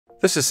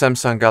This is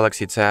Samsung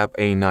Galaxy Tab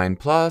A9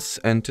 Plus,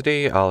 and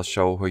today I'll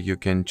show how you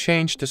can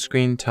change the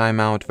screen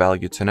timeout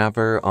value to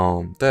never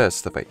on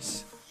this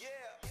device.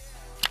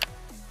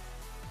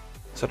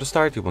 So to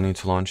start, you will need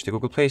to launch the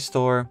Google Play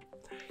Store.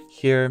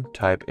 Here,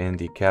 type in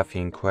the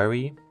Caffeine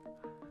query.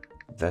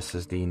 This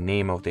is the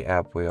name of the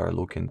app we are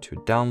looking to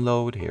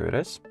download. Here it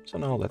is. So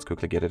now let's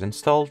quickly get it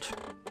installed.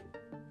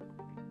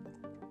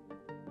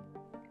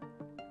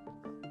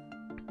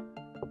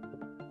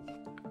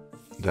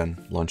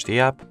 Then launch the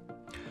app.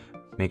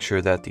 Make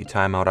sure that the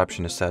timeout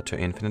option is set to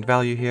infinite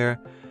value here,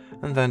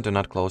 and then do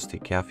not close the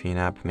Caffeine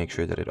app. Make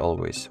sure that it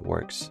always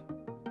works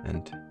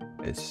and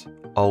is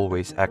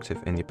always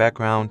active in the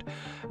background.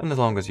 And as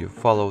long as you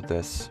follow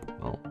this,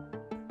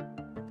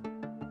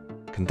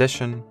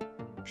 condition,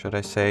 should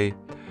I say,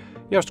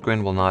 your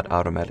screen will not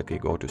automatically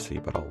go to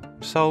sleep at all.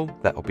 So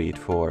that will be it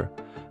for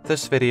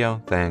this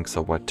video. Thanks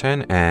for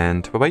watching,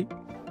 and bye-bye.